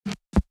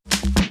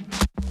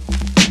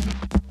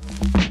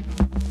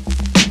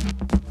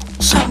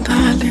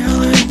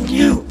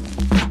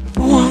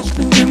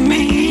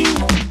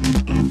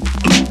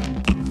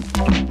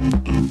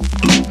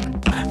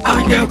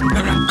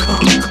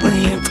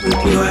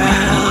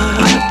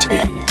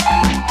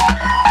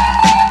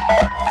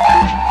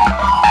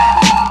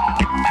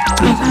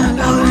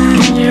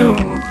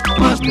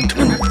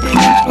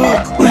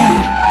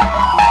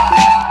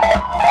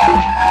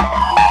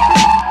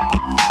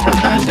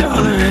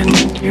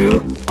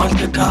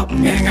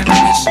doppelganger to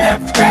be set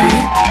free.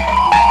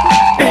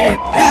 Babe,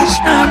 that's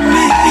not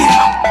me.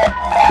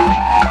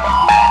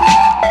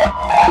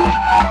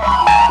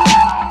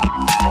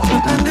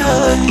 Something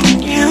other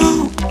than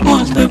you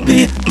wants to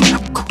be a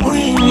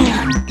queen.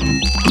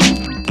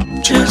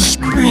 Just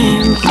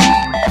screams.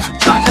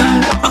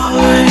 Something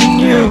other than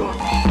you.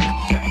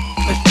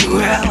 But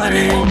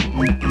duality.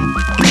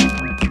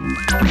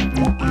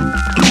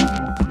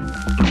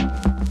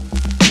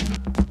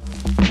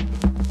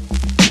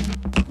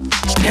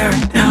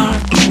 Staring down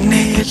at your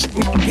knees and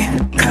you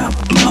can't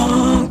ever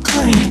come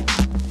clean.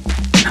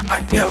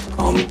 Are you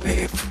gonna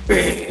be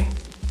free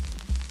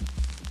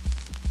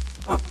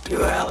of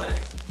duality?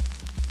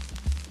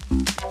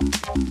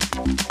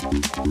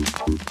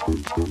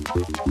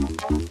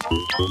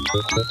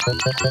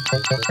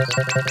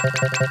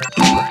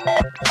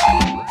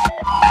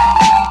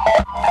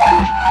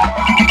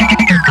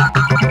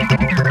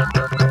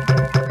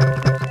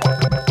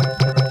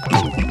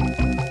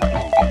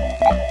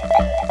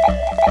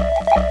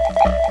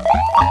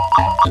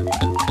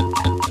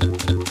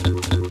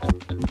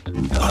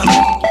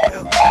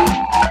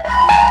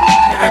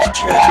 That's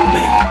just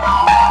me.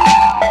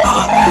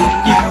 All in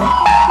you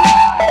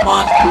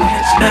wants me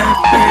to set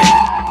free.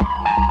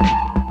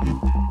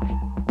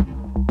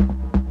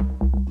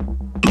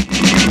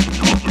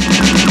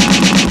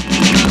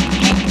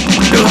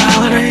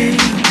 Duality,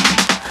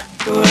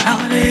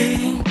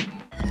 duality.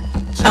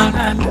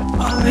 Sometimes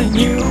all in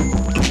you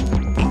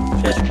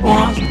just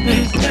wants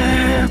me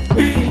set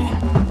free.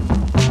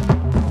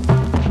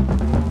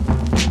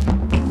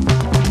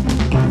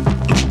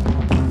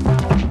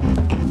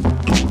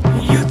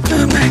 You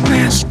could make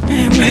me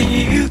scream,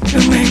 you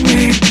could make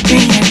me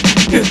scream,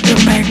 you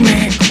could make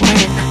me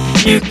queen,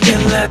 you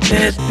can let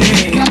this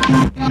be.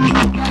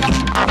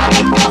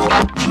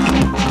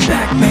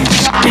 Make me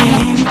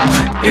scream,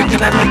 you can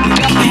let me be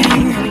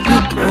king, and you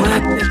can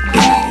let this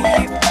be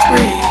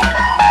free.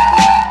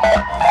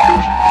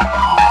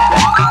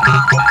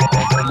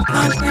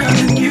 Cause more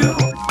than you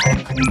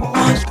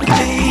wants to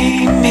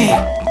be me.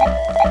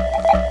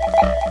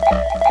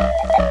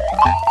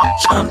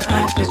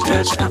 Sometimes you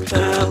just have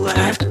to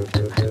let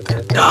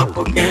the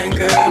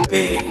doppelganger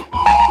be.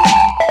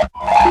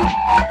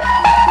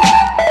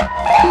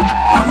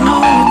 I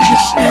know you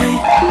say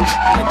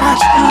that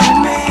that's not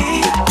me.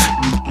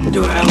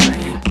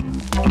 Duality.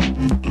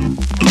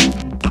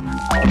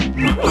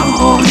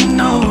 Oh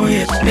no,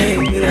 you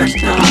say that's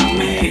not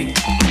me.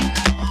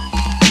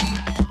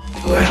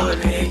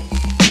 Duality.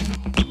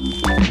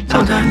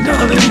 Sometimes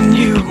other than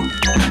you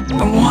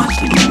wants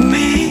to be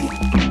me.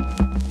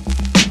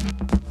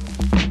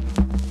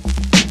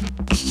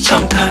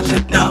 Sometimes the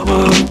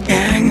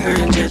doppelganger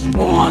just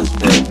wants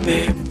to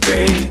be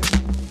free.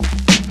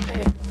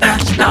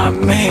 That's not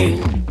me.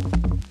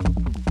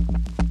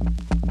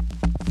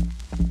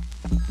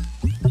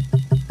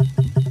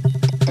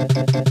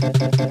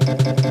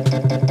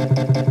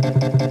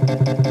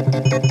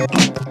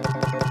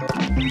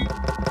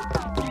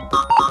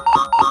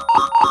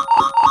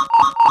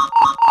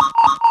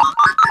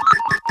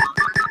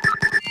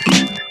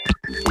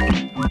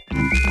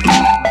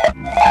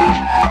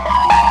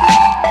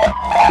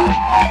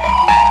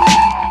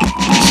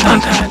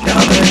 Sometimes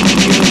other than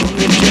you,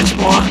 it just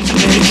wants to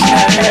be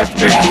set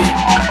free.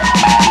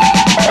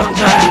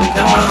 Sometimes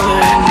other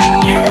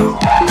than you,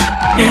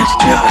 it's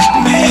just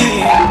me.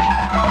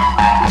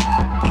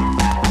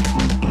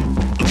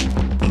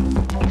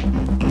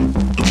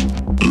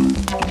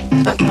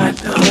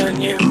 Sometimes other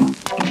than you,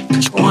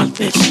 just wants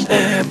to be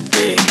set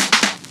free.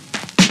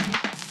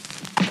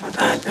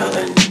 Sometimes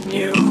other than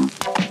you,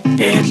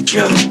 it's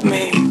just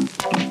me.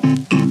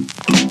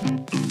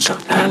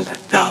 Sometimes the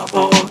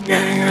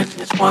doppelganger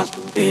just wants to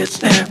be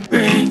set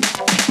free.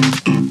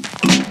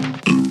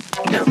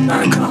 Never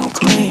gonna come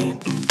clean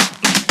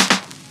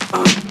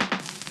from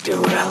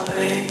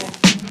duality.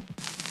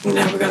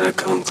 Never gonna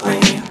come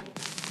clean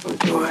from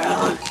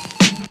duality.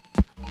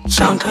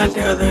 Sometimes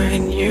the other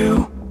in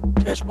you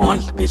just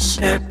wants to be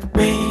set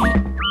free.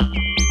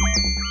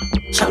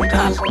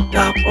 Sometimes the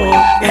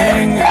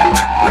doppelganger,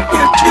 but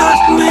you're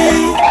just me.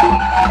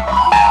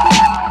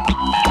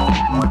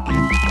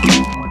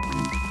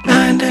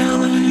 And the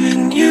other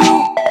in you,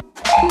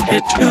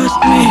 it's just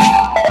me.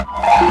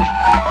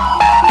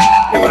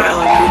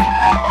 Duality.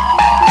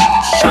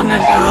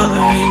 Sometimes the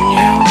other in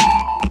you,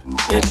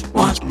 it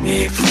wants to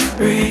be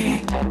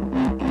free.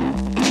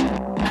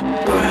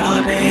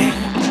 Duality.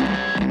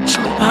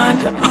 Sometimes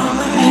the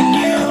other in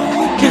you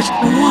just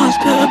wants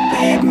to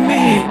be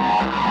me.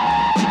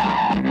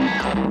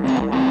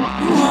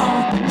 Whoa.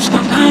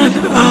 Sometimes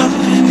the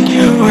other in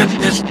you is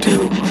just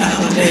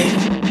duality.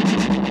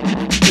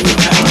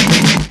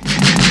 Duality.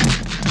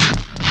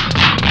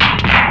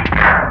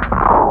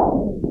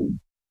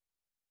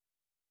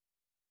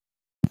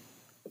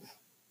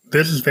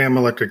 This is Fam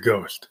Electric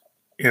Ghost,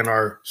 and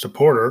our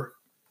supporter,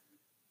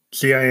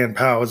 CIN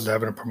Pals, is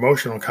having a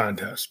promotional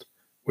contest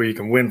where you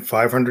can win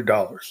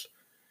 $500.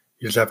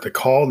 You just have to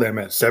call them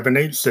at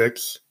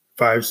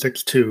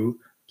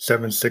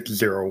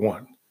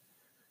 786-562-7601.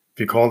 If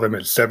You call them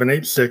at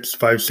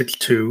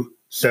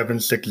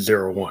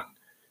 786-562-7601. You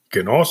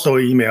can also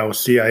email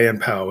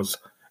CINPals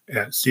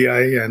at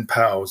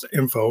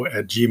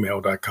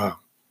cinpalsinfo@gmail.com.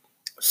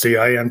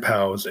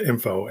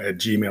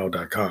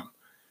 cinpalsinfo@gmail.com.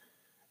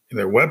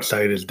 Their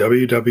website is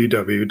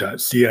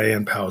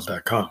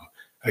www.cinpals.com.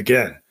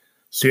 Again,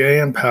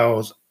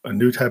 CINPals, a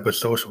new type of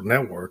social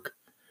network,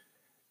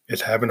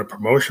 is having a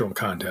promotional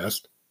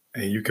contest,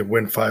 and you can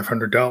win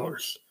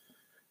 $500.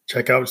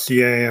 Check out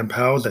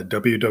CINPals at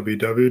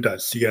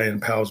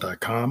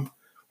www.cinpals.com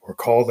or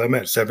call them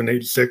at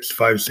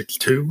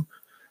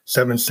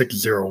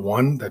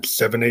 786-562-7601. That's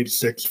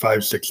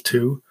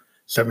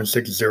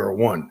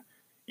 786-562-7601.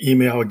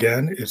 Email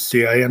again is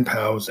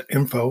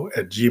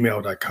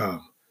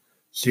cinpalsinfo@gmail.com.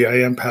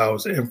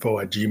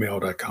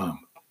 cinpalsinfo@gmail.com.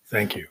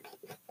 Thank you.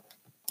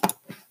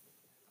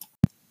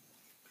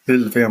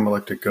 This is Phantom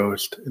Electric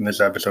Ghost. In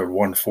this episode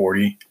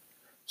 140,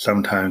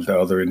 Sometimes the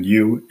Other in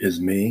You is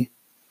Me.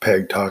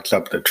 Peg talks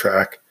up the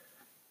track,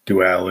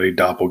 Duality,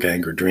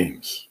 Doppelganger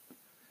Dreams.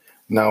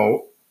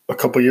 Now, a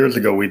couple years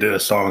ago, we did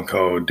a song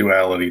called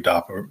Duality,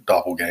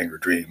 Doppelganger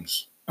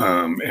Dreams.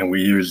 And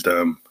we used,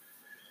 our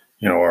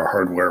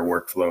hardware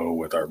workflow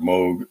with our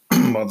Moog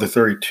Mother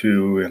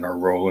 32 and our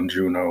Roland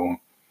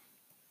Juno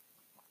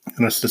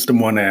and a System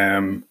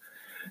 1M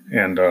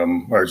and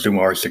our Zoom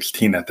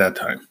R16 at that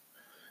time.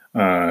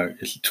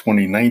 It's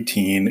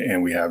 2019,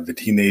 and we have the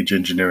Teenage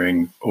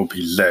Engineering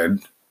OPZ,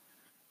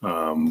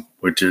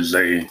 which is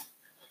a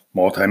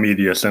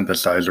multimedia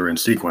synthesizer and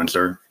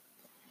sequencer.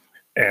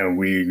 And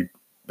we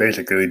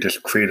basically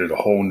just created a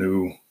whole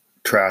new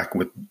track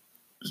with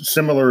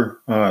similar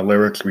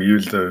lyrics. We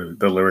used the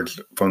lyrics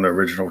from the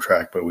original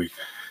track, but we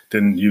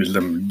didn't use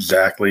them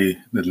exactly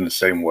in the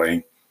same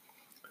way.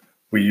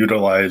 We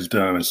utilized,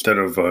 instead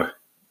of a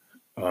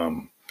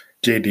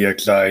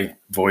JDXI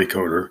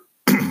vocoder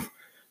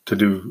to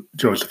do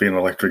Josephine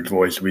Electric's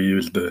voice, we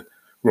used the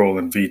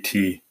Roland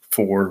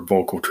VT4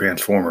 vocal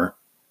transformer.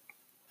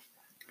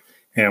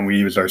 And we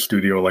used our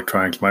Studio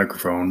Electronics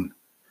microphone.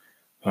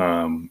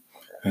 And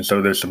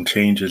so there's some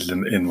changes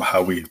in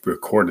how we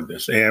recorded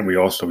this. And we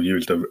also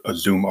used a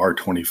Zoom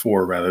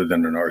R24 rather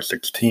than an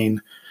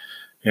R16.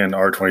 And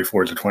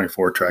R24 is a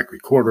 24-track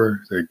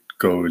recorder that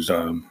goes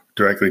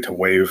directly to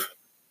wave.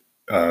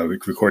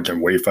 It records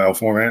in WAV file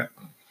format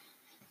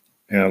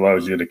and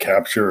allows you to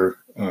capture,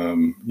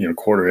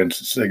 quarter-inch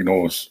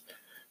signals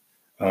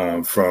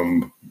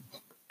from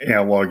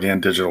analog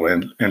and digital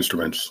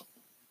instruments.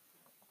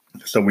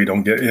 So we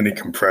don't get any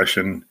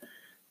compression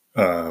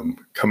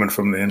coming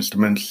from the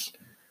instruments.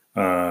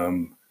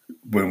 When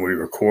we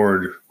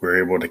record,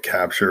 we're able to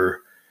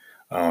capture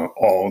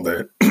all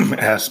the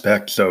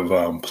aspects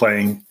of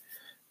playing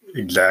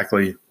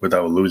exactly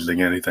without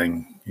losing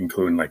anything,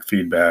 including like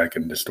feedback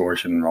and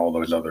distortion and all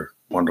those other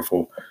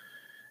wonderful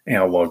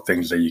analog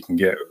things that you can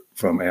get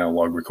from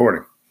analog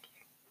recording.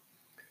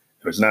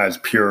 It's not as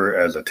pure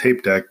as a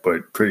tape deck,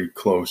 but pretty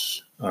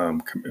close,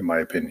 in my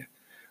opinion.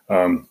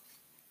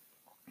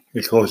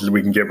 As close as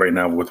we can get right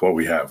now with what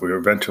we have. We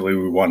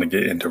want to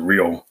get into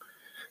real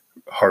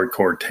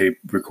hardcore tape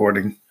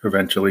recording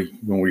eventually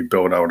when we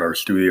build out our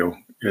studio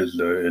is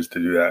to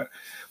do that.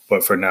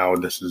 But for now,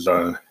 this is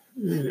a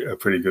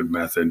pretty good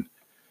method,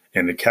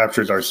 and it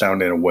captures our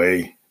sound in a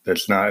way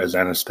that's not as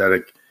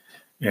anesthetic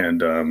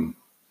and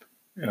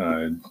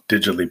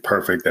digitally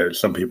perfect that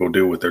some people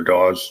do with their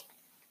DAWs.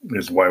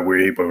 Is why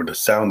we're able to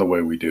sound the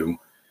way we do,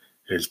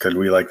 is because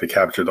we like to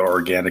capture the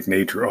organic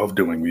nature of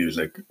doing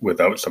music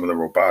without some of the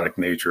robotic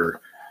nature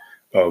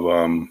of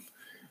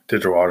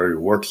digital audio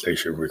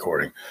workstation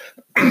recording.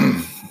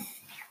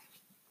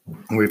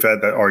 We've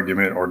had that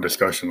argument or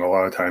discussion a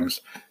lot of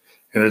times,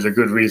 and there's a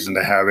good reason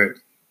to have it.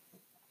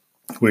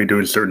 We do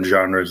in certain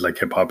genres like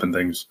hip hop and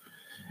things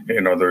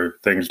and other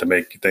things to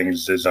make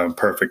things as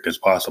perfect as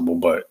possible.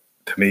 But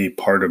to me,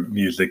 part of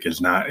music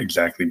is not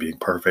exactly being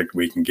perfect.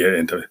 We can get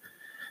into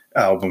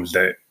albums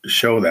that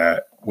show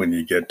that when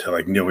you get to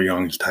like Neil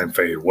Young's Time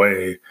Fade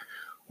Away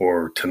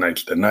or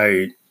Tonight's the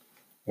Night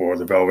or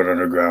the Velvet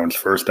Underground's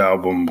first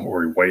album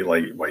or White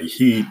Light, White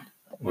Heat,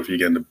 or if you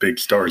get into Big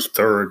Star's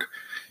third,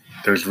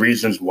 there's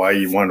reasons why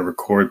you want to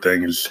record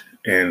things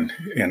in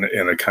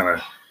a kind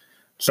of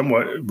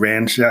somewhat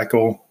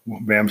ramshackle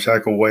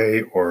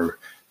way or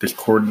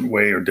discordant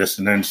way or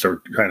dissonance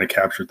or trying to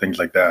capture things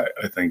like that.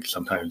 I think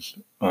sometimes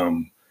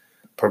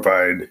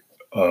provide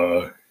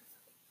a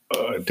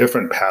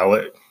different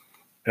palette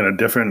and a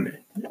different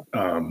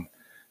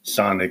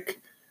sonic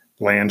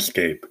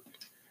landscape.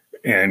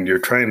 And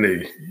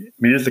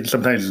music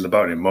sometimes is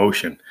about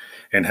emotion,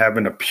 and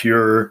having a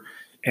pure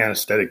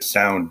anesthetic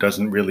sound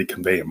doesn't really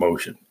convey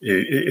emotion.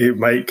 It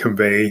might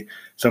convey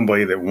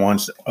somebody that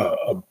wants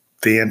a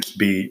dance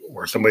beat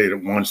or somebody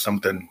that wants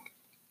something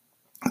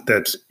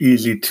that's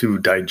easy to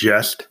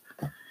digest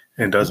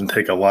and doesn't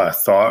take a lot of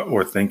thought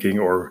or thinking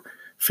or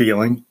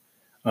feeling.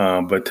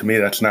 But to me,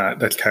 that's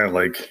kind of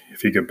like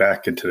if you get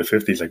back into the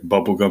 50s, like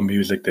bubblegum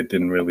music that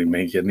didn't really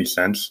make any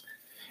sense.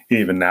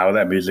 Even now,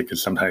 that music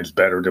is sometimes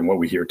better than what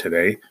we hear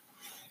today,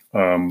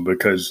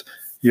 because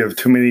you have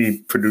too many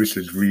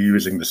producers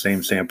reusing the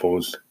same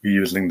samples,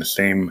 reusing the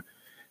same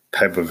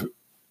type of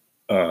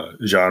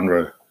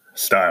genre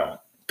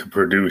style to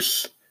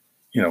produce,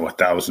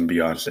 1,000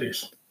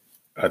 Beyoncés,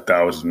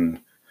 1,000,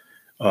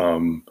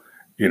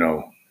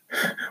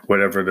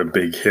 whatever the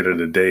big hit of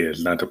the day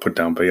is. Not to put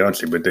down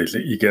Beyonce, but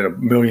you get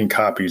 1 million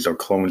copies or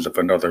clones of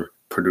another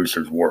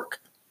producer's work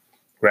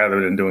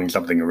rather than doing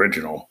something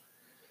original.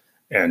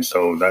 And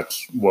so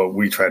that's what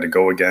we try to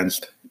go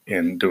against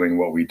in doing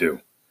what we do.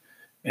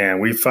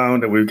 And we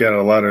found that we've got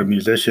a lot of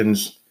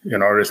musicians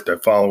and artists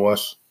that follow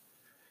us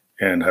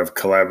and have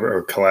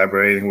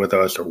collaborating with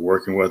us or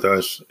working with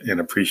us and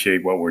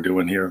appreciate what we're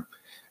doing here.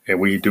 And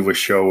we do a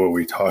show where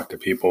we talk to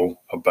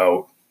people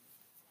about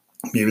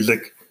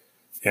music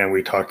and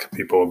we talk to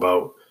people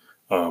about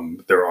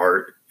their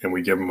art, and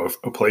we give them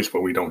a place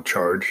where we don't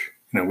charge.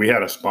 We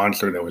had a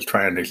sponsor that was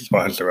trying to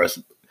sponsor us.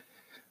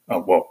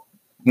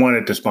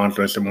 Wanted to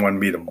sponsor us and wanted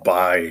me to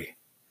buy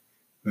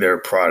their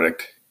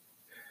product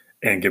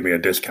and give me a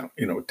discount.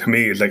 To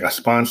me, it's like a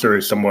sponsor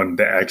is someone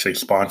that actually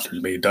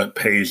sponsors me, that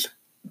pays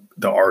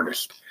the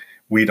artist.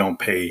 We don't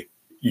pay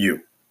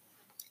you.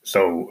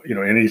 So,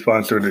 any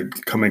sponsor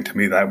that coming to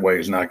me that way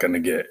is not going to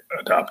get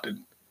adopted.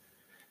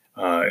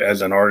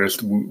 As an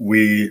artist,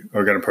 we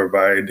are going to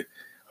provide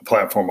a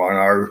platform on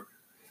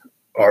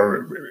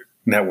our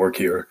network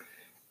here,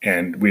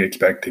 and we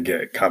expect to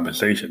get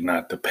compensation,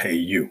 not to pay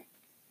you.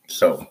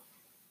 So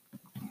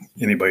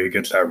anybody who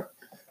gets that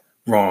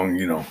wrong,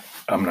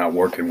 I'm not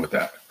working with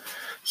that.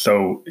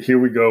 So here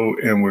we go,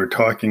 and we're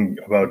talking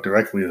about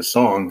directly the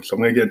song. So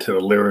I'm going to get to the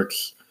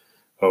lyrics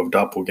of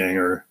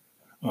Doppelganger,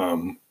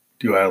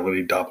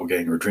 Duality,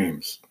 Doppelganger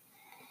Dreams.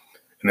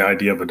 And the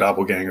idea of a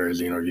doppelganger is,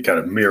 you got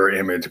a mirror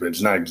image, but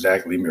it's not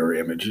exactly mirror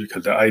image,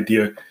 because the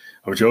idea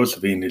of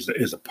Josephine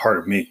is a part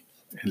of me.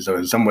 And so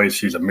in some ways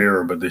she's a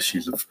mirror, but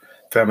she's a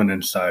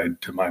feminine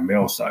side to my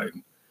male side.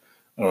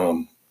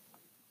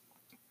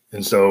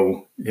 And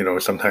so,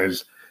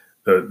 sometimes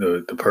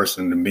the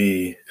person to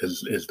me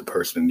is the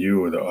person in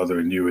you, or the other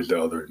in you is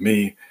the other in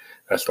me.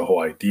 That's the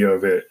whole idea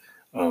of it.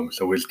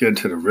 So let's get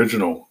into the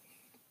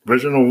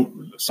original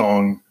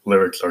song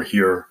lyrics are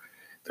here.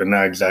 They're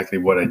not exactly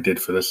what I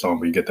did for this song,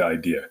 but you get the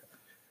idea.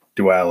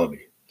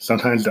 Duality.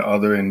 Sometimes the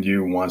other in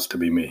you wants to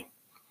be me.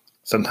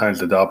 Sometimes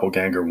the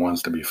doppelganger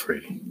wants to be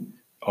free.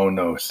 Oh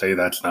no, say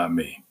that's not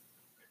me.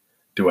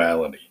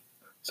 Duality.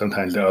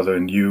 Sometimes the other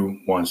in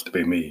you wants to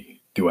be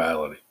me.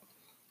 Duality.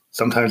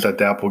 Sometimes that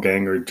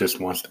doppelganger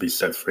just wants to be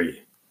set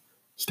free.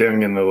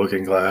 Staring in the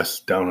looking glass,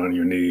 down on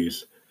your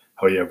knees.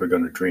 How are you ever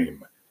going to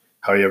dream?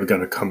 How are you ever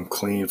going to come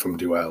clean from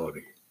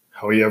duality?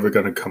 How are you ever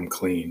going to come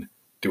clean?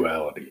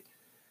 Duality.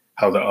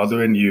 How the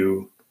other in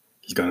you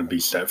is going to be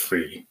set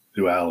free.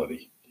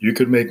 Duality. You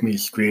could make me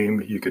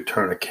scream. You could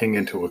turn a king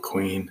into a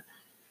queen.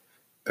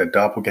 That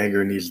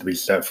doppelganger needs to be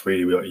set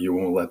free, but you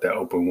won't let that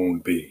open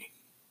wound be.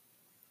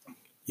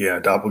 Yeah,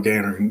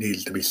 doppelganger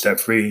needs to be set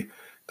free.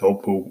 The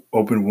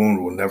open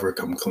wound will never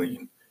come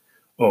clean.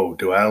 Oh,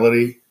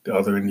 duality, the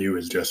other in you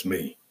is just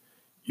me.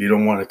 You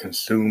don't want to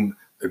consume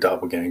the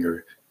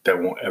doppelganger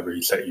that won't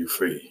ever set you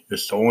free. Your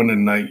soul in the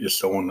night, your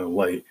soul in the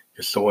light,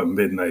 your soul at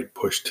midnight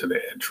pushed to the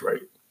edge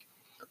right.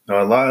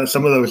 Now,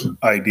 some of those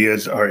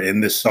ideas are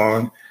in this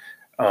song,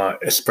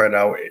 spread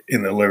out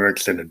in the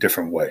lyrics in a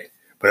different way.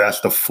 But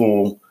that's the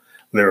full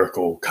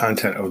lyrical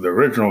content of the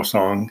original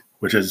song,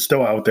 which is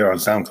still out there on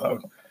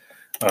SoundCloud.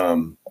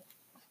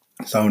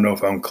 So I don't know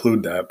if I'll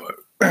include that, but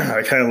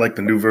I kind of like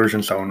the new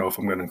version, so I don't know if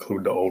I'm going to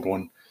include the old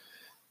one.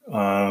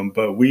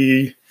 But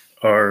we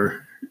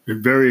are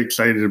very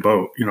excited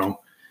about,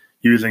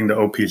 using the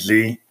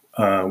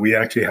OPZ. We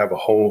actually have a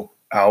whole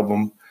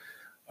album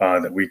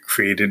that we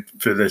created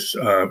for this,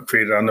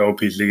 created on the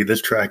OPZ.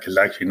 This track is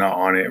actually not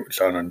on it.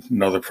 It's on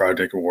another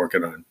project we're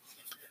working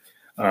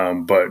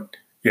on. But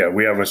yeah,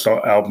 we have an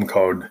album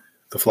called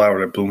The Flower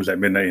That Blooms at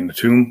Midnight in the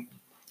Tomb.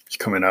 It's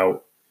coming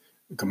out.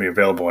 It's going to be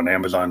available on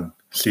Amazon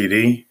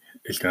CD.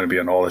 It's going to be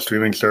on all the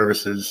streaming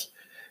services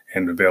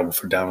and available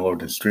for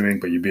download and streaming,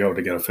 but you'll be able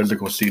to get a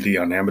physical CD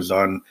on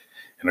Amazon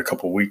in a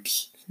couple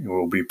weeks.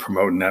 We'll be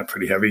promoting that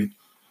pretty heavy.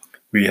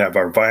 We have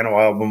our vinyl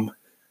album,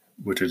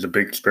 which is a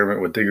big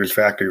experiment with Diggers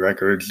Factory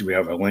Records. We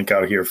have a link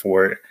out here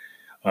for it.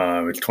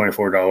 It's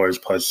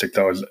 $24 plus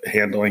 $6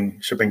 handling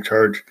shipping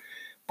charge,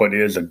 but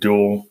it is a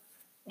dual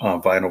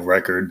vinyl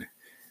record.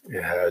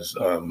 It has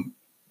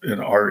an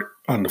art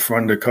on the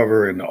front of the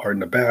cover and the art in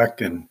the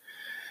back, and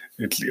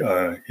it's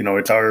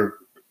it's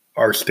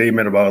our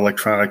statement about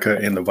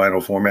electronica in the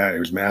vinyl format. It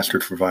was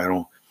mastered for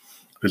vinyl.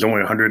 There's only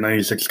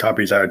 196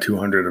 copies out of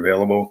 200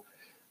 available,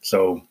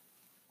 so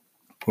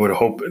we would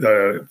hope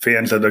the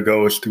fans of the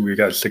Ghost. We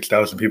got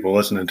 6,000 people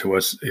listening to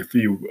us. If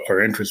you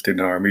are interested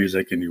in our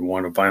music and you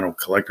want a vinyl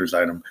collector's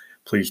item,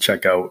 please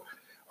check out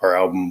our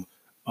album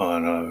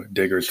on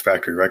Diggers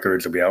Factory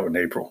Records. It'll be out in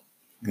April.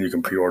 You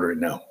can pre-order it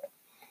now.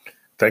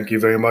 Thank you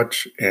very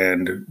much,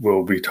 and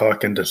we'll be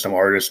talking to some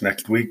artists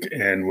next week,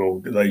 and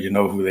we'll let you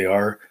know who they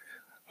are.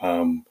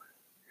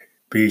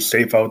 Be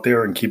safe out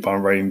there and keep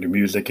on writing your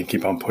music and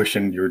keep on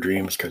pushing your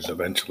dreams, because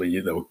eventually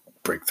they'll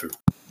break through.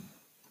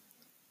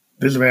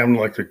 This is Van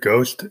Electric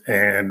Ghost,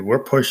 and we're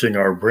pushing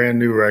our brand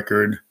new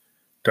record,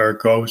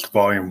 Dark Ghost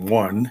Volume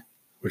 1,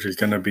 which is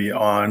going to be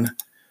on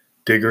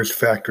Diggers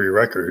Factory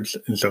Records.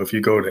 And so if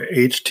you go to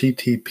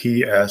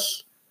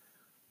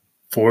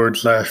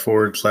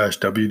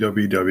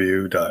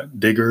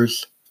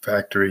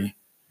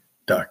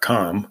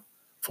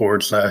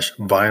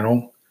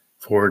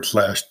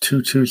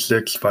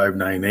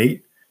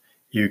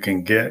you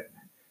can get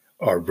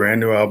our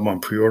brand new album on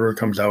pre-order.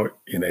 Comes out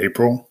in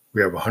April.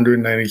 We have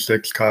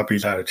 196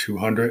 copies out of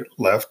 200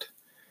 left.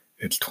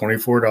 It's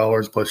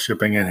 $24 plus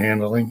shipping and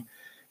handling.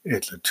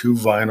 It's a 2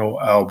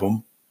 vinyl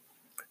album.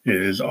 It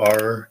is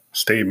our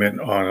statement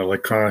on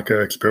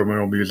electronica,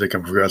 experimental music,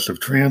 and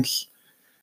progressive trance.